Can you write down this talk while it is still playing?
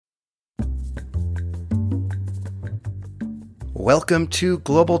Welcome to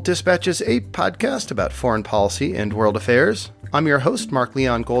Global Dispatches, a podcast about foreign policy and world affairs. I'm your host, Mark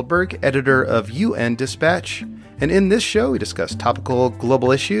Leon Goldberg, editor of UN Dispatch. And in this show, we discuss topical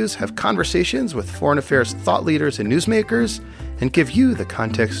global issues, have conversations with foreign affairs thought leaders and newsmakers, and give you the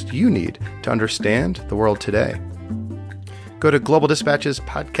context you need to understand the world today. Go to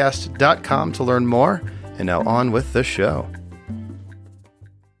globaldispatchespodcast.com to learn more. And now on with the show.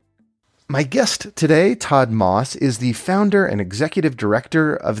 My guest today, Todd Moss, is the founder and executive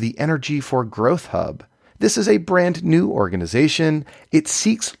director of the Energy for Growth Hub. This is a brand new organization. It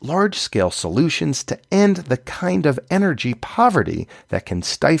seeks large-scale solutions to end the kind of energy poverty that can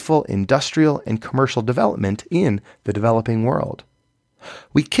stifle industrial and commercial development in the developing world.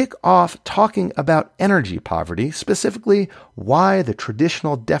 We kick off talking about energy poverty, specifically why the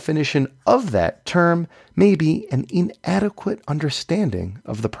traditional definition of that term may be an inadequate understanding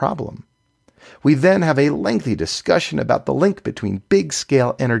of the problem. We then have a lengthy discussion about the link between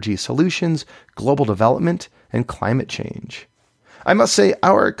big-scale energy solutions, global development, and climate change. I must say,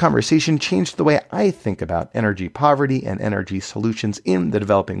 our conversation changed the way I think about energy poverty and energy solutions in the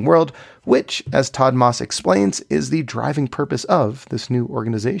developing world, which, as Todd Moss explains, is the driving purpose of this new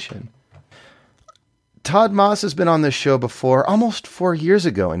organization. Todd Moss has been on this show before, almost 4 years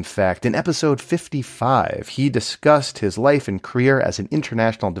ago, in fact. In episode 55, he discussed his life and career as an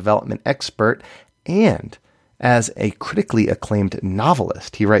international development expert and as a critically acclaimed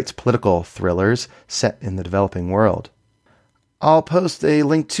novelist. He writes political thrillers set in the developing world. I'll post a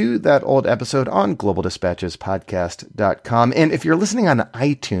link to that old episode on globaldispatchespodcast.com. And if you're listening on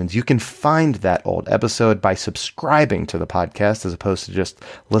iTunes, you can find that old episode by subscribing to the podcast as opposed to just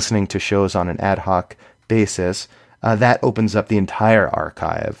listening to shows on an ad hoc basis. That opens up the entire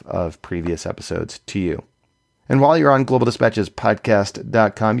archive of previous episodes to you. And while you're on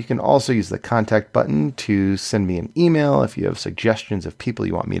globaldispatchespodcast.com, you can also use the contact button to send me an email if you have suggestions of people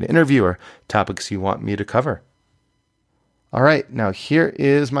you want me to interview or topics you want me to cover. All right, now here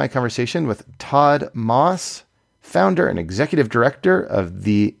is my conversation with Todd Moss, founder and executive director of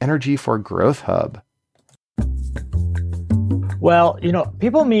the Energy for Growth Hub. Well,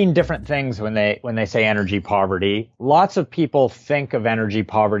 people mean different things when they say energy poverty. Lots of people think of energy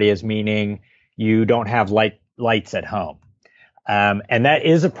poverty as meaning you don't have lights at home. And that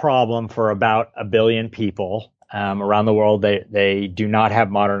is a problem for about 1 billion people around the world. They do not have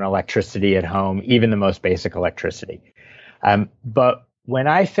modern electricity at home, even the most basic electricity. But when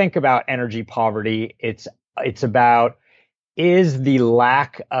I think about energy poverty, it's about, is the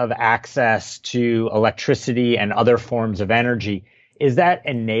lack of access to electricity and other forms of energy, is that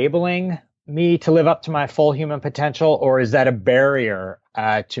enabling me to live up to my full human potential, or is that a barrier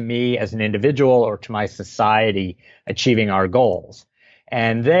to me as an individual or to my society achieving our goals?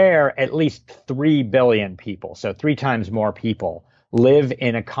 And there, at least 3 billion people, so 3 times more people, live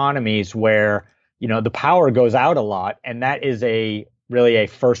in economies where the power goes out a lot, and that is really a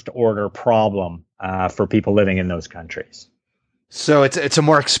first order problem for people living in those countries. So it's a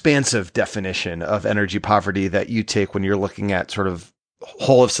more expansive definition of energy poverty that you take when you're looking at sort of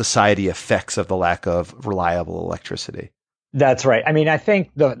whole of society effects of the lack of reliable electricity. That's right. I mean, I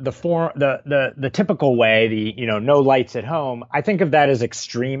think the typical way, no lights at home, I think of that as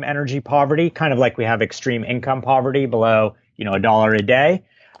extreme energy poverty, kind of like we have extreme income poverty below, $1 a day.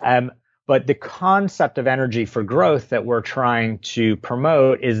 But the concept of energy for growth that we're trying to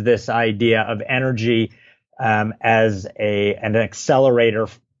promote is this idea of energy as an accelerator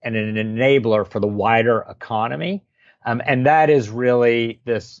and an enabler for the wider economy. And that is really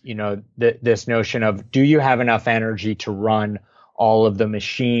this, this notion of, do you have enough energy to run all of the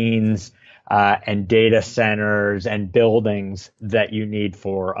machines and data centers and buildings that you need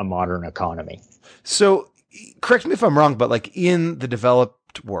for a modern economy? So correct me if I'm wrong, but like in the developed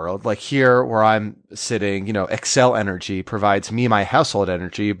world, like here where I'm sitting, Xcel Energy provides me my household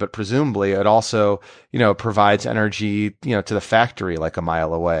energy, but presumably it also, provides energy, to the factory like a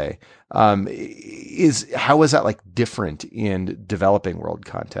mile away. How is that like different in developing world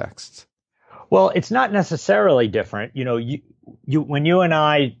contexts? Well, it's not necessarily different. When you and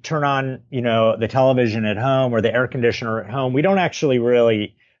I turn on, the television at home or the air conditioner at home, we don't actually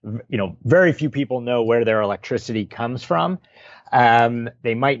really, very few people know where their electricity comes from.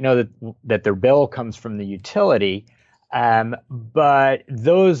 They might know that their bill comes from the utility, but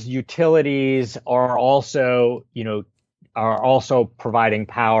those utilities are also providing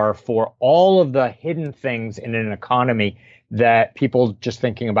power for all of the hidden things in an economy that people just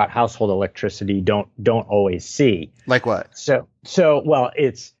thinking about household electricity don't always see. Like what? Well,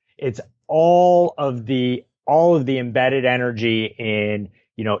 it's all of the embedded energy in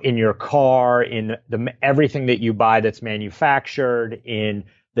in your car, in everything that you buy that's manufactured, in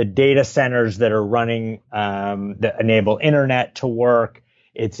the data centers that are running, that enable internet to work.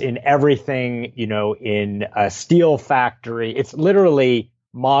 It's in everything, in a steel factory. It's literally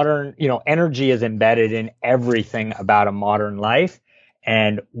modern, energy is embedded in everything about a modern life.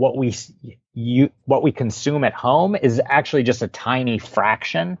 And what we consume at home is actually just a tiny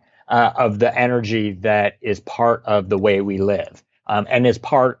fraction of the energy that is part of the way we live, and is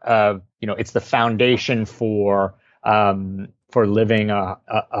part of, it's the foundation for living a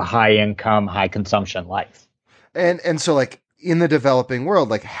high income, high consumption life. And so like in the developing world,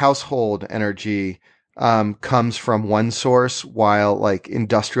 like household energy comes from one source, while like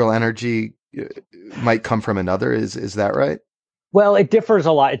industrial energy might come from another. Is that right? Well, it differs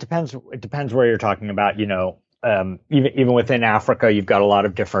a lot. It depends. It depends where you're talking about. Even within Africa, you've got a lot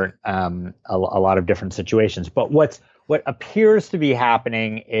of different a lot of different situations. But what appears to be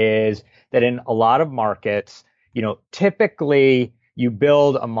happening is that in a lot of markets, typically you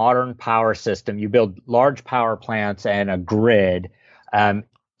build a modern power system, you build large power plants and a grid,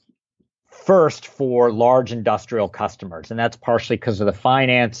 first for large industrial customers, and that's partially because of the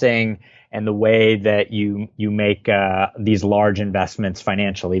financing and the way that you make these large investments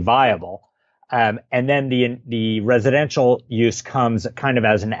financially viable. And then the residential use comes kind of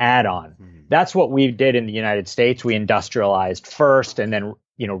as an add-on. Mm-hmm. That's what we did in the United States. We industrialized first, and then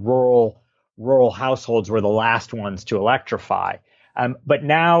rural households were the last ones to electrify. But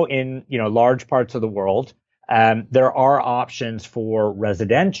now in large parts of the world, there are options for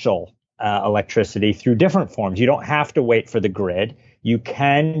residential electricity through different forms. You don't have to wait for the grid. You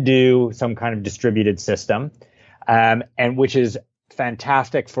can do some kind of distributed system, and which is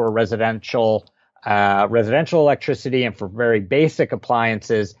fantastic for residential electricity and for very basic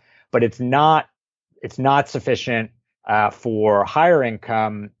appliances, but it's not sufficient for higher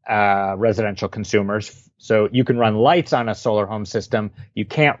income residential consumers. So you can run lights on a solar home system. You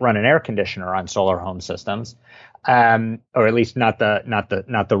can't run an air conditioner on solar home systems, or at least not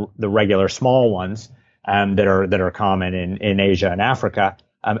the regular small ones that are common in Asia and Africa.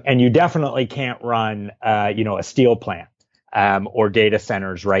 And you definitely can't run a steel plant or data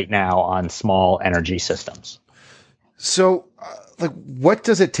centers right now on small energy systems. So, like, what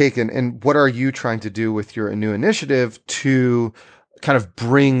does it take, and what are you trying to do with your new initiative to kind of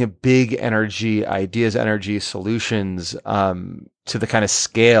bring big energy ideas, energy solutions to the kind of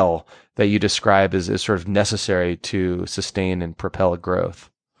scale that you describe as sort of necessary to sustain and propel growth?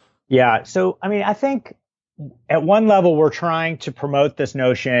 Yeah. So, I mean, I think at one level, we're trying to promote this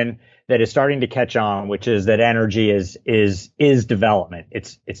notion that is starting to catch on, which is that energy is development.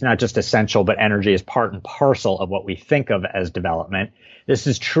 It's not just essential, but energy is part and parcel of what we think of as development. This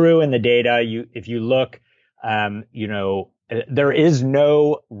is true in the data. If you look, there is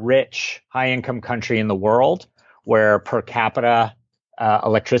no rich, high-income country in the world where per capita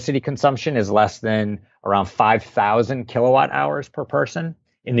electricity consumption is less than around 5,000 kilowatt hours per person.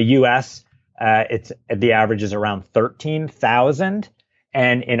 In the U.S., the average is around 13,000,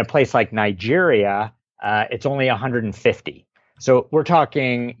 and in a place like Nigeria, it's only 150. So we're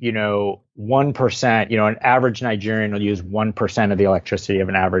talking, 1%. An average Nigerian will use 1% of the electricity of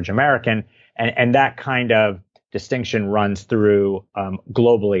an average American, and that kind of distinction runs through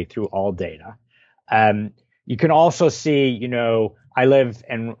globally through all data. You can also see, I live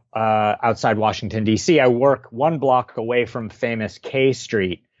outside Washington, D.C. I work one block away from famous K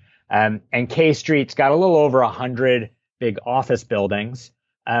Street. And K Street's got a little over 100 big office buildings.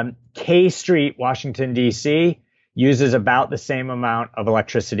 K Street, Washington, D.C. uses about the same amount of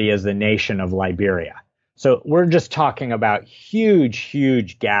electricity as the nation of Liberia. So we're just talking about huge,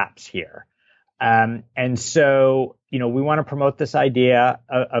 huge gaps here. And so, we want to promote this idea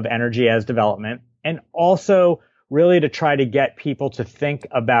of energy as development, and also really to try to get people to think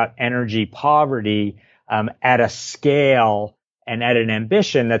about energy poverty at a scale and at an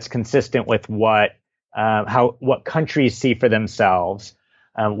ambition that's consistent with what countries see for themselves,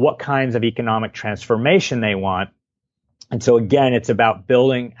 what kinds of economic transformation they want. And so again, it's about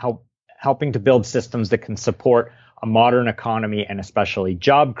helping to build systems that can support a modern economy and especially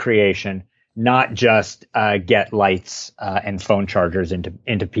job creation, not just get lights and phone chargers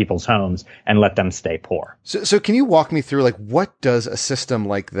into people's homes and let them stay poor. So can you walk me through, like, what does a system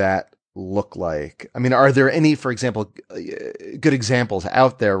like that look like? I mean, are there any, for example, good examples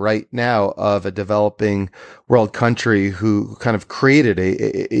out there right now of a developing world country who kind of created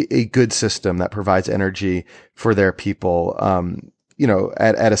a good system that provides energy for their people,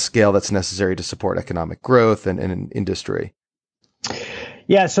 at a scale that's necessary to support economic growth and industry?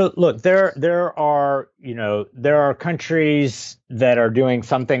 Yeah, so look, there are countries that are doing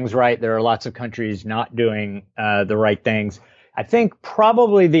some things right. There are lots of countries not doing the right things. I think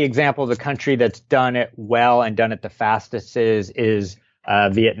probably the example of the country that's done it well and done it the fastest is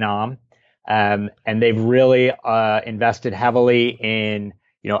Vietnam, and they've really invested heavily in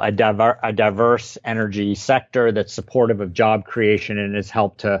a diverse energy sector that's supportive of job creation and has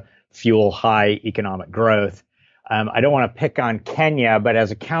helped to fuel high economic growth. I don't want to pick on Kenya, but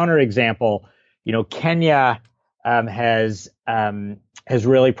as a counterexample, Kenya has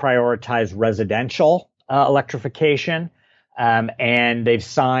really prioritized residential electrification, and they've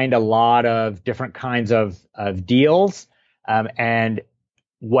signed a lot of different kinds of deals. And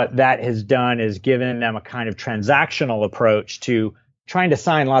what that has done is given them a kind of transactional approach to trying to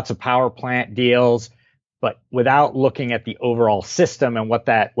sign lots of power plant deals, but without looking at the overall system and what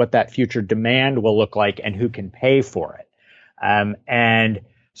that future demand will look like and who can pay for it. And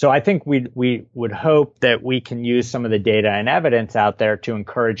so I think we would hope that we can use some of the data and evidence out there to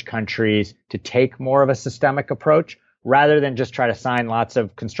encourage countries to take more of a systemic approach rather than just try to sign lots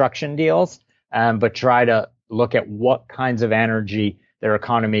of construction deals, but try to look at what kinds of energy their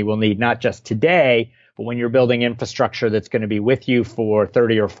economy will need, not just today, but when you're building infrastructure that's going to be with you for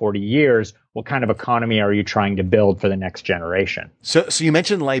 30 or 40 years, what kind of economy are you trying to build for the next generation? So you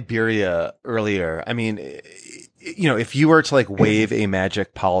mentioned Liberia earlier. I mean, if you were to like wave a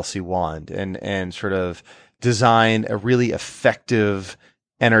magic policy wand and sort of design a really effective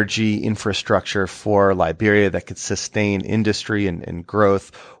energy infrastructure for Liberia that could sustain industry and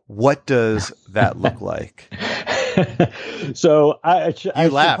growth, what does that look like? So you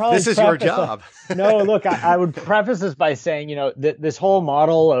laugh. This is your job. No, look, I would preface this by saying, this whole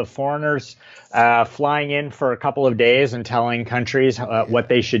model of foreigners flying in for a couple of days and telling countries what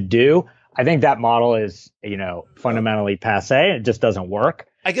they should do, I think that model is, fundamentally passé. It just doesn't work.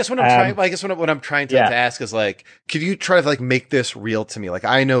 I guess what I'm trying to ask is like, could you try to like make this real to me? Like,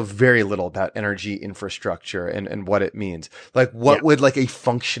 I know very little about energy infrastructure and what it means. Like, what would like a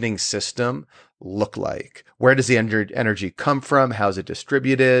functioning system look like? Where does the energy come from? How is it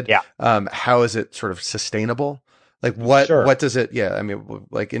distributed? Yeah. How is it sort of sustainable? Like what does it? Yeah. I mean,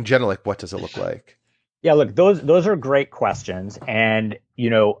 like in general, like what does it look like? Yeah. Look, those are great questions, and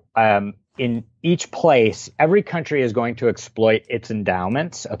in each place, every country is going to exploit its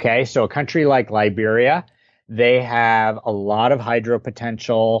endowments. Okay. So a country like Liberia, they have a lot of hydro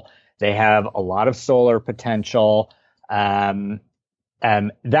potential. They have a lot of solar potential. That's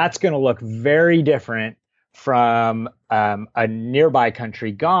going to look very different from a nearby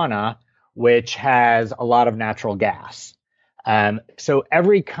country, Ghana, which has a lot of natural gas. So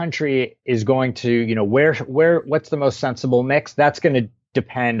every country is going to, what's the most sensible mix? That's going to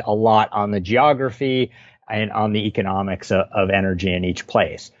depend a lot on the geography and on the economics of energy in each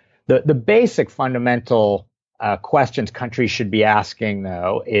place. The basic fundamental questions countries should be asking,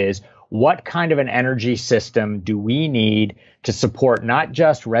 though, is what kind of an energy system do we need to support not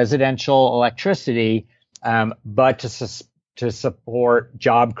just residential electricity, but to support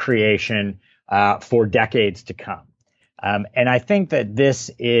job creation for decades to come? And I think that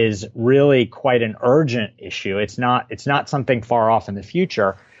this is really quite an urgent issue. It's not something far off in the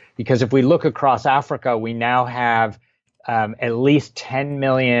future, because if we look across Africa, we now have at least 10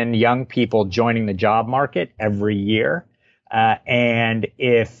 million young people joining the job market every year. And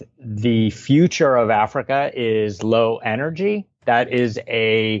if the future of Africa is low energy, that is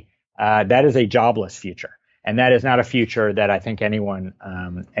a jobless future, and that is not a future that I think anyone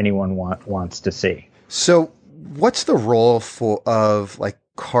wants to see. So, what's the role of like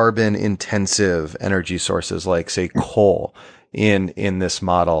carbon intensive energy sources like say coal in this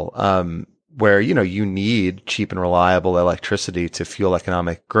model, where you need cheap and reliable electricity to fuel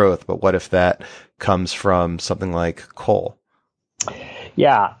economic growth, but what if that comes from something like coal?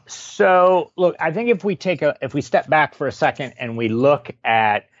 Yeah. So look, I think if we step back for a second and we look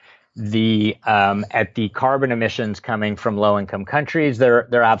at the carbon emissions coming from low income countries,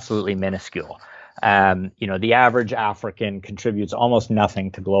 they're absolutely minuscule. The average African contributes almost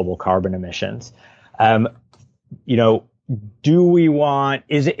nothing to global carbon emissions. Is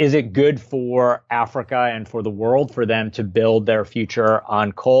it good for Africa and for the world for them to build their future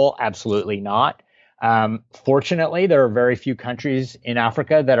on coal? Absolutely not. Fortunately, there are very few countries in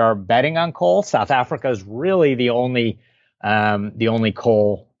Africa that are betting on coal. South Africa is really the only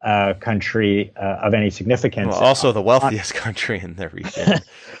coal country of any significance. Well, also the wealthiest country in the region.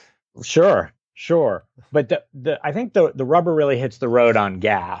 Sure. But I think the rubber really hits the road on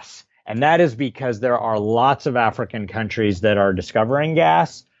gas. And that is because there are lots of African countries that are discovering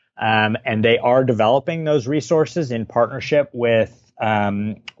gas, and they are developing those resources in partnership with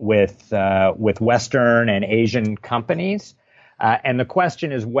with Western and Asian companies. And the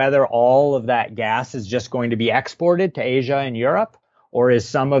question is whether all of that gas is just going to be exported to Asia and Europe, or is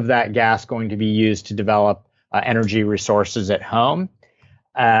some of that gas going to be used to develop energy resources at home?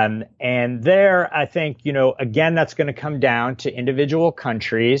 And there, I think, again, that's going to come down to individual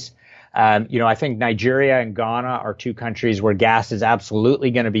countries. I think Nigeria and Ghana are two countries where gas is absolutely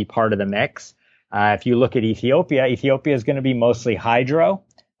going to be part of the mix. If you look at Ethiopia, Ethiopia is going to be mostly hydro.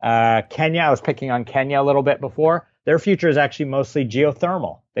 Kenya, I was picking on Kenya a little bit before. Their future is actually mostly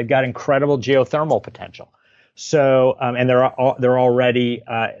geothermal. They've got incredible geothermal potential. So, and they're already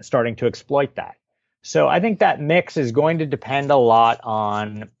starting to exploit that. So I think that mix is going to depend a lot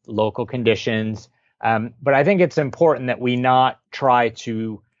on local conditions. But I think it's important that we not try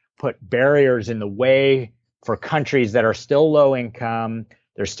to put barriers in the way for countries that are still low income.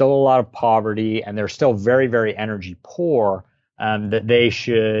 There's still a lot of poverty, and they're still very, very energy poor. That they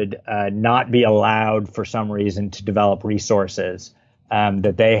should not be allowed for some reason to develop resources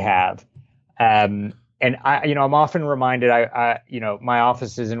that they have. And I'm often reminded, my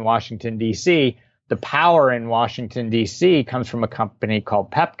office is in Washington, D.C. The power in Washington, D.C. comes from a company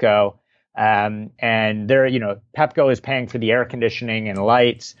called Pepco. And Pepco is paying for the air conditioning and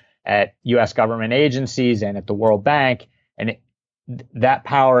lights at U.S. government agencies and at the World Bank. And that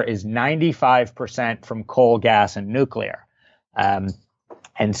power is 95% from coal, gas, and nuclear.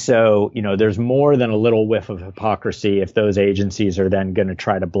 And so, there's more than a little whiff of hypocrisy if those agencies are then going to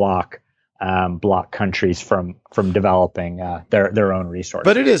try to block countries from developing their own resources.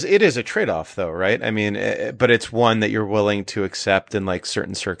 But it is a trade-off, though, right? I mean, but it's one that you're willing to accept in like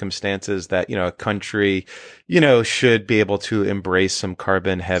certain circumstances that, a country, should be able to embrace some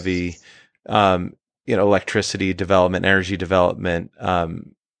carbon heavy, electricity development, energy development,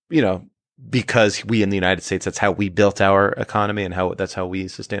 because we in the United States, that's how we built our economy and that's how we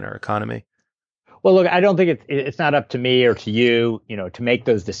sustain our economy. Well, look, I don't think it's not up to me or to you, to make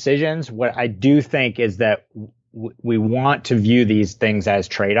those decisions. What I do think is that we want to view these things as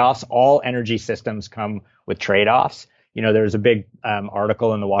trade-offs. All energy systems come with trade-offs. There's a big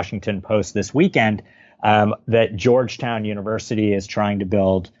article in the Washington Post this weekend that Georgetown University is trying to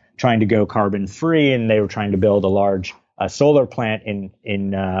go carbon free, and they were trying to build a large solar plant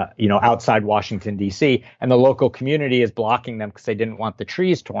in outside Washington, D.C., and the local community is blocking them because they didn't want the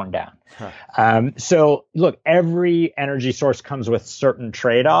trees torn down. Huh. So look, every energy source comes with certain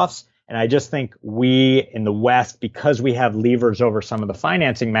trade-offs. And I just think we in the West, because we have levers over some of the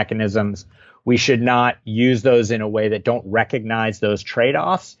financing mechanisms, we should not use those in a way that don't recognize those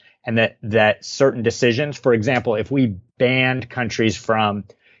trade-offs, and that certain decisions, for example, if we banned countries from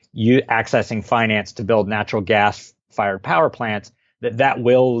accessing finance to build natural gas fired power plants, that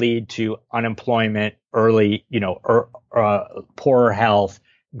will lead to unemployment, early, poorer health,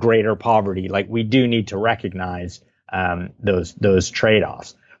 greater poverty. Like, we do need to recognize those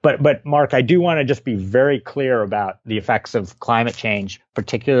trade-offs. But Mark, I do want to just be very clear about the effects of climate change,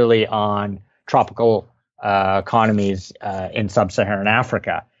 particularly on tropical economies in sub-Saharan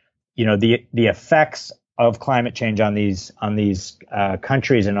Africa. The effects of climate change on these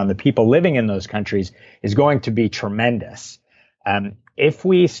countries and on the people living in those countries is going to be tremendous. If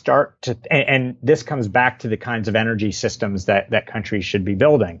we start to, and this comes back to the kinds of energy systems that countries should be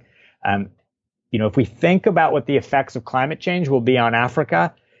building. If we think about what the effects of climate change will be on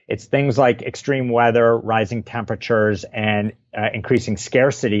Africa, it's things like extreme weather, rising temperatures, and increasing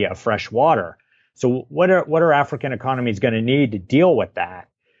scarcity of fresh water. So what are African economies going to need to deal with that?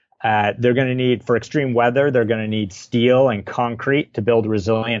 They're going to need, for extreme weather, they're going to need steel and concrete to build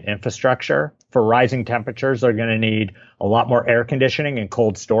resilient infrastructure. For rising temperatures, they're going to need a lot more air conditioning and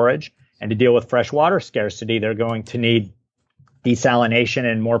cold storage. And to deal with fresh water scarcity, they're going to need desalination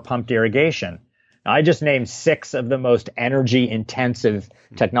and more pumped irrigation. Now, I just named 6 of the most energy intensive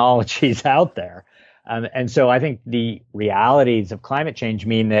technologies out there. And so I think the realities of climate change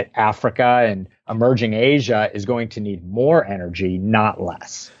mean that Africa and emerging Asia is going to need more energy, not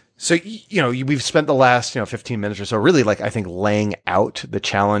less. So, we've spent the last, 15 minutes or so really, I think, laying out the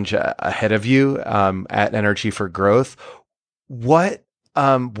challenge ahead of you at Energy for Growth. What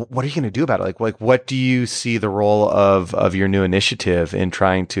are you going to do about it? What do you see the role of your new initiative in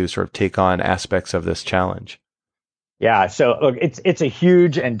trying to sort of take on aspects of this challenge? Yeah. So look, it's a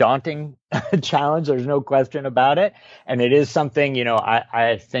huge and daunting challenge. There's no question about it. And it is something,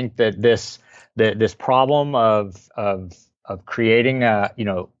 I think that this problem of creating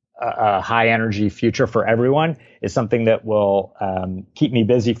a high energy future for everyone is something that will keep me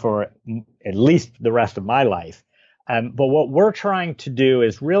busy for at least the rest of my life. But what we're trying to do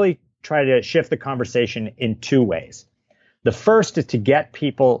is really try to shift the conversation in 2 ways. The first is to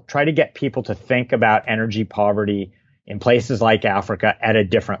try to get people to think about energy poverty in places like Africa at a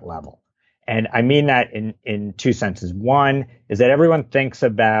different level. And I mean that in two senses. One is that everyone thinks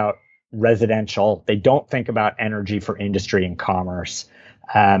about residential. They don't think about energy for industry and commerce.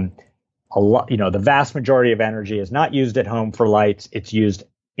 The vast majority of energy is not used at home for lights. It's used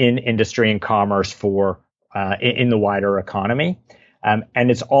in industry and commerce for in the wider economy. And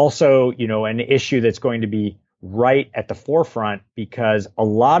it's also, an issue that's going to be right at the forefront because a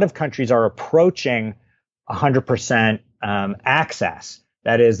lot of countries are approaching 100% access.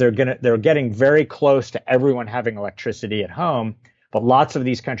 That is, they're getting very close to everyone having electricity at home, but lots of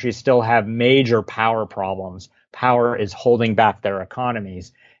these countries still have major power problems. Power is holding back their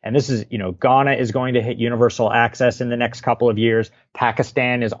economies. And this is, Ghana is going to hit universal access in the next couple of years.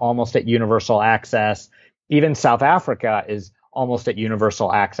 Pakistan is almost at universal access. Even South Africa is almost at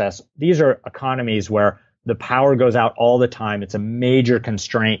universal access. These are economies where the power goes out all the time. It's a major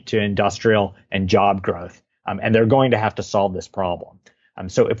constraint to industrial and job growth. And they're going to have to solve this problem.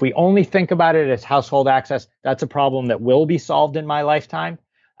 So if we only think about it as household access, that's a problem that will be solved in my lifetime.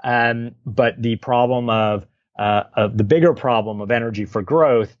 But the problem of the bigger problem of energy for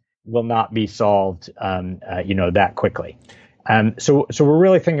growth will not be solved, that quickly. So we're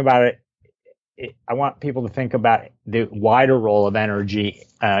really thinking about it. I want people to think about the wider role of energy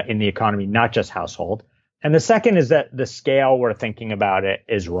in the economy, not just household. And the second is that the scale we're thinking about it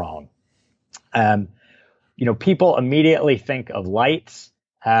is wrong. People immediately think of lights,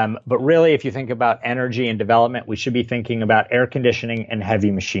 but really, if you think about energy and development, we should be thinking about air conditioning and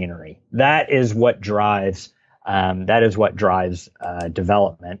heavy machinery. That is what drives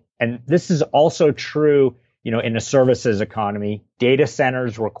development. And this is also true, in a services economy. Data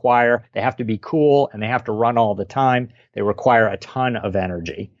centers they have to be cool and they have to run all the time. They require a ton of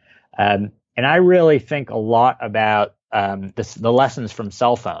energy. And I really think a lot about the lessons from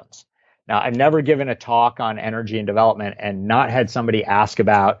cell phones. Now, I've never given a talk on energy and development and not had somebody ask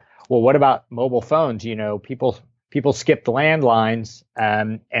about, well, what about mobile phones? People skipped landlines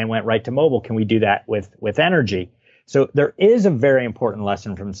and went right to mobile. Can we do that with energy? So there is a very important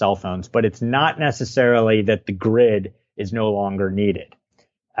lesson from cell phones, but it's not necessarily that the grid is no longer needed.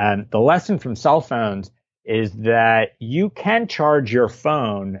 The lesson from cell phones is that you can charge your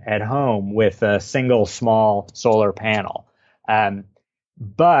phone at home with a single small solar panel.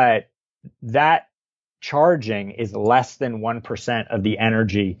 But that charging is less than 1% of the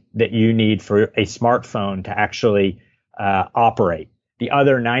energy that you need for a smartphone to actually operate. The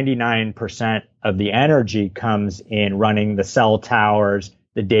other 99% of the energy comes in running the cell towers,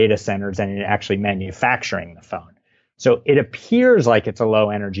 the data centers, and in actually manufacturing the phone. So it appears like it's a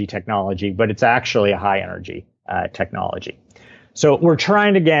low energy technology, but it's actually a high energy technology. So we're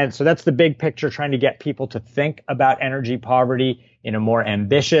trying so that's the big picture, trying to get people to think about energy poverty in a more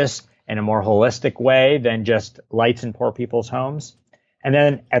ambitious and a more holistic way than just lights in poor people's homes. And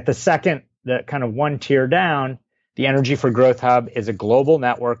then at the second, the kind of one tier down, the Energy for Growth Hub is a global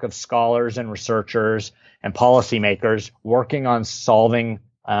network of scholars and researchers and policymakers working on solving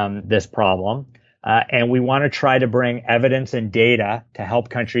this problem. And we want to try to bring evidence and data to help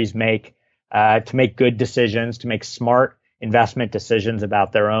countries make good decisions, to make smart investment decisions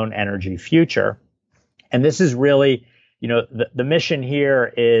about their own energy future. And this is really, the mission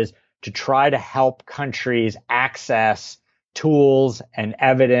here is to try to help countries access tools and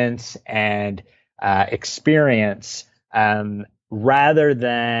evidence and experience rather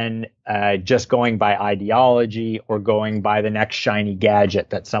than just going by ideology or going by the next shiny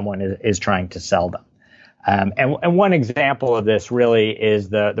gadget that someone is trying to sell them. And one example of this really is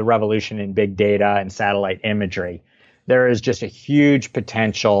the revolution in big data and satellite imagery. There is just a huge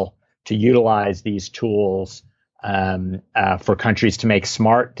potential to utilize these tools for countries to make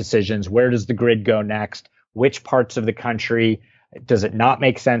smart decisions. Where does the grid go next? Which parts of the country does it not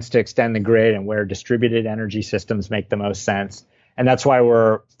make sense to extend the grid, and where distributed energy systems make the most sense? And that's why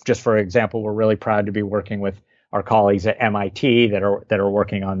for example, we're really proud to be working with our colleagues at MIT that are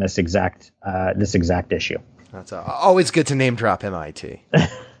working on this exact issue. That's always good to name drop MIT.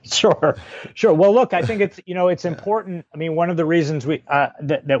 Sure. Well, look, I think it's important. I mean, one of the reasons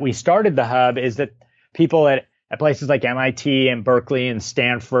that we started the hub is that people at places like MIT and Berkeley and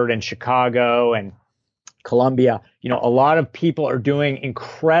Stanford and Chicago and Columbia, a lot of people are doing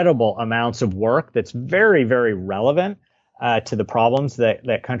incredible amounts of work that's very, very relevant to the problems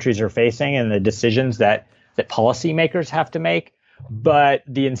that countries are facing and the decisions that policymakers have to make. But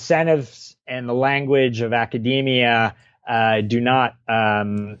the incentives and the language of academia do not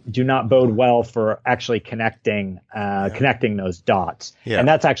bode well for actually connecting those dots. Yeah. And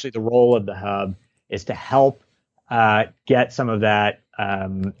that's actually the role of the hub, is to help get some of that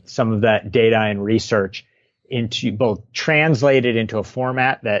data and research into both translated into a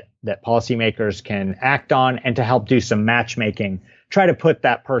format that policymakers can act on, and to help do some matchmaking, try to put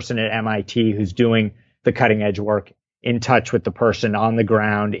that person at MIT who's doing the cutting edge work in touch with the person on the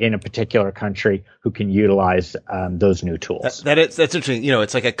ground in a particular country who can utilize those new tools. That's interesting.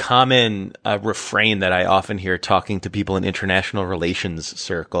 It's like a common refrain that I often hear talking to people in international relations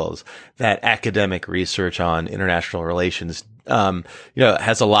circles, that academic research on international relations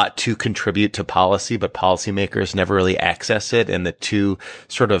has a lot to contribute to policy, but policymakers never really access it. And the two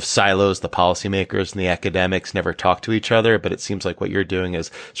sort of silos, the policymakers and the academics, never talk to each other. But it seems like what you're doing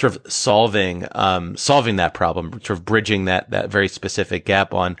is sort of solving that problem, sort of bridging that very specific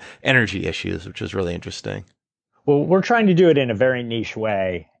gap on energy issues, which is really interesting. Well, we're trying to do it in a very niche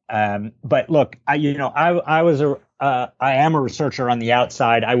way. But look, I am a researcher on the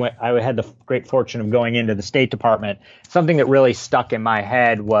outside. I had the great fortune of going into the State Department. Something that really stuck in my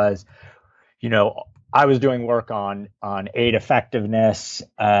head was, I was doing work on aid effectiveness,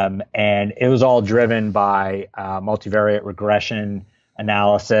 and it was all driven by multivariate regression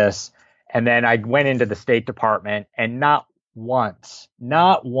analysis. And then I went into the State Department, and not once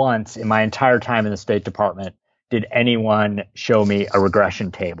in my entire time in the State Department did anyone show me a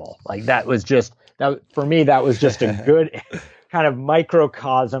regression table. Like that was just a good kind of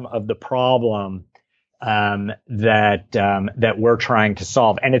microcosm of the problem that we're trying to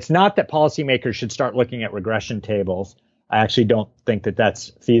solve. And it's not that policymakers should start looking at regression tables. I actually don't think that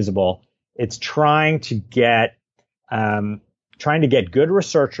that's feasible. It's trying to get good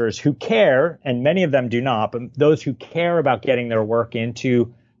researchers who care, and many of them do not, but those who care about getting their work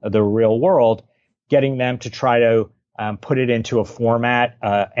into the real world, getting them to try to put it into a format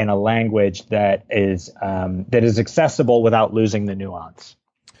and a language that is accessible without losing the nuance.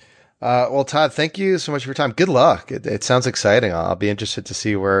 Well, Todd, thank you so much for your time. Good luck. It sounds exciting. I'll be interested to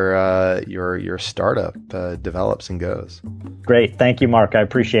see where your startup develops and goes. Great. Thank you, Mark. I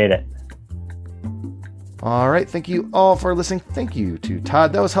appreciate it. All right. Thank you all for listening. Thank you to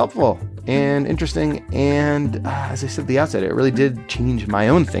Todd. That was helpful and interesting. And as I said at the outset, it really did change my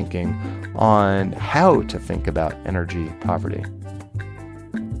own thinking on how to think about energy poverty.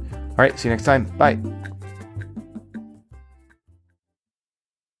 All right. See you next time. Bye.